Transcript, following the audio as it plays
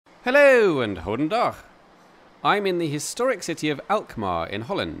Hello and goedendag. I'm in the historic city of Alkmaar in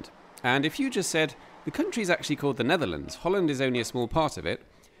Holland, and if you just said, the country's actually called the Netherlands, Holland is only a small part of it,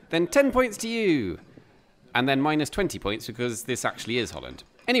 then 10 points to you! And then minus 20 points because this actually is Holland.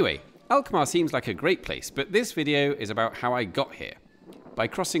 Anyway, Alkmaar seems like a great place, but this video is about how I got here. By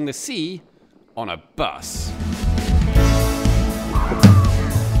crossing the sea on a bus.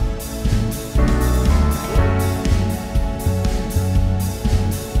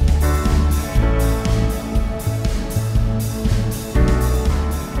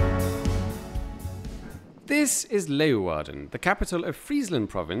 This is Leeuwarden, the capital of Friesland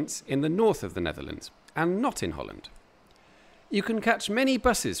province in the north of the Netherlands, and not in Holland. You can catch many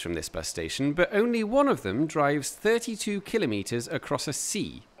buses from this bus station, but only one of them drives 32 kilometres across a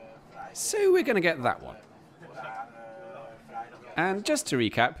sea. So we're going to get that one. And just to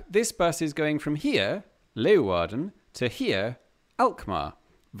recap, this bus is going from here, Leeuwarden, to here, Alkmaar,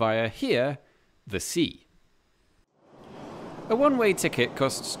 via here, the sea. A one-way ticket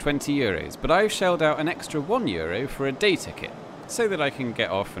costs €20, but I've shelled out an extra €1 for a day ticket, so that I can get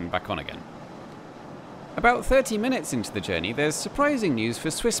off and back on again. About 30 minutes into the journey, there's surprising news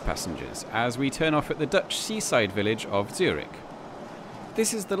for Swiss passengers, as we turn off at the Dutch seaside village of Zurich.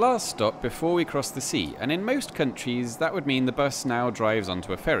 This is the last stop before we cross the sea, and in most countries that would mean the bus now drives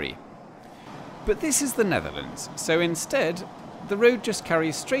onto a ferry. But this is the Netherlands, so instead, the road just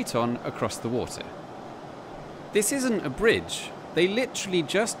carries straight on across the water. This isn't a bridge, they literally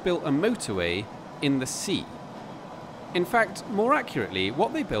just built a motorway in the sea. In fact, more accurately,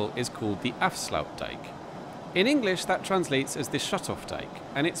 what they built is called the Afsluitdijk. In English that translates as the shut-off dike,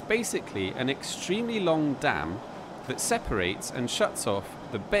 and it's basically an extremely long dam that separates and shuts off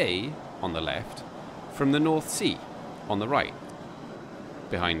the bay on the left from the North Sea on the right,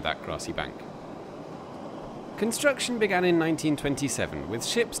 behind that grassy bank. Construction began in 1927, with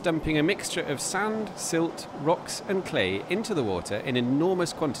ships dumping a mixture of sand, silt, rocks and clay into the water in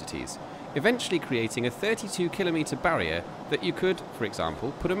enormous quantities, eventually creating a 32-kilometre barrier that you could, for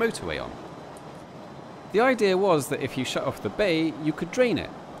example, put a motorway on. The idea was that if you shut off the bay, you could drain it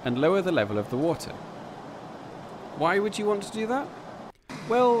and lower the level of the water. Why would you want to do that?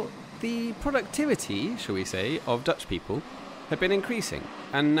 Well, the productivity, shall we say, of Dutch people had been increasing,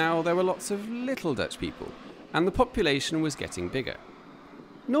 and now there were lots of little Dutch people, and the population was getting bigger.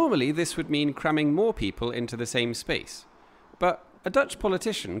 Normally this would mean cramming more people into the same space, but a Dutch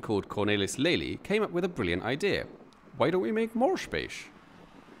politician called Cornelis Lely came up with a brilliant idea. Why don't we make more space?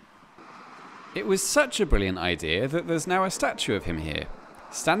 It was such a brilliant idea that there's now a statue of him here,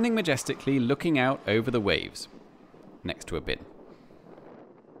 standing majestically looking out over the waves, next to a bin.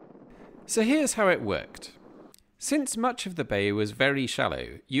 So here's how it worked. Since much of the bay was very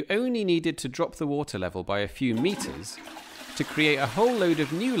shallow, you only needed to drop the water level by a few meters to create a whole load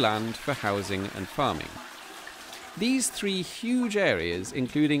of new land for housing and farming. These three huge areas,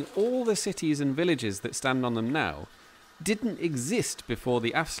 including all the cities and villages that stand on them now, didn't exist before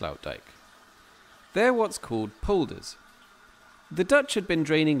the Afsluitdijk. They're what's called polders. The Dutch had been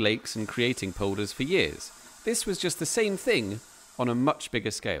draining lakes and creating polders for years. This was just the same thing on a much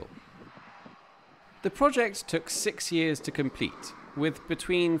bigger scale. The project took 6 years to complete, with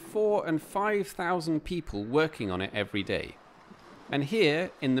between 4,000 and 5,000 people working on it every day. And here,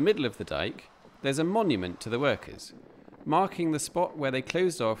 in the middle of the dike, there's a monument to the workers, marking the spot where they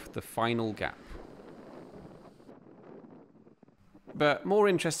closed off the final gap. But more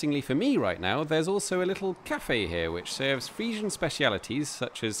interestingly for me right now, there's also a little cafe here which serves Frisian specialities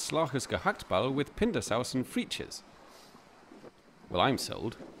such as slagers gehaktbal with pindasaus and frietjes. Well, I'm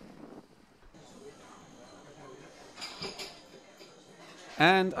sold.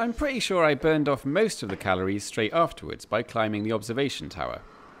 And I'm pretty sure I burned off most of the calories straight afterwards by climbing the observation tower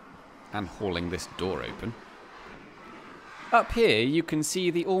and hauling this door open. Up here you can see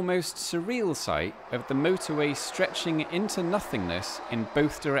the almost surreal sight of the motorway stretching into nothingness in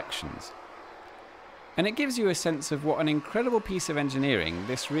both directions. And it gives you a sense of what an incredible piece of engineering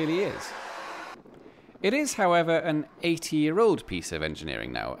this really is. It is, however, an 80-year-old piece of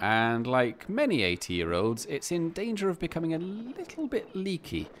engineering now, and like many 80-year-olds, it's in danger of becoming a little bit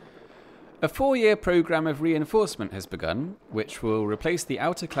leaky. A 4-year programme of reinforcement has begun, which will replace the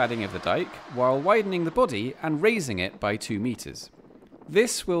outer cladding of the dike, while widening the body and raising it by 2 meters.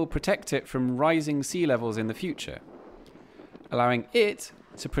 This will protect it from rising sea levels in the future, allowing it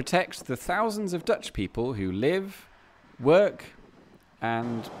to protect the thousands of Dutch people who live, work,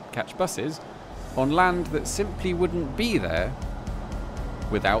 and catch buses on land that simply wouldn't be there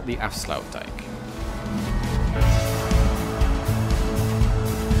without the Afsluitdijk.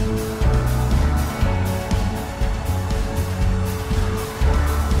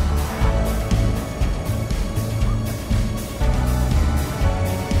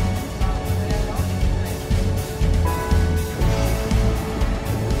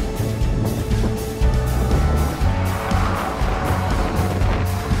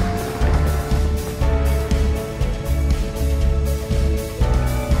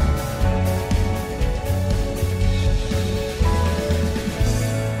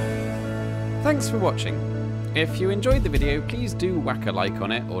 Thanks for watching. If you enjoyed the video, please do whack a like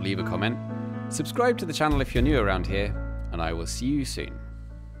on it or leave a comment. Subscribe to the channel if you're new around here, and I will see you soon.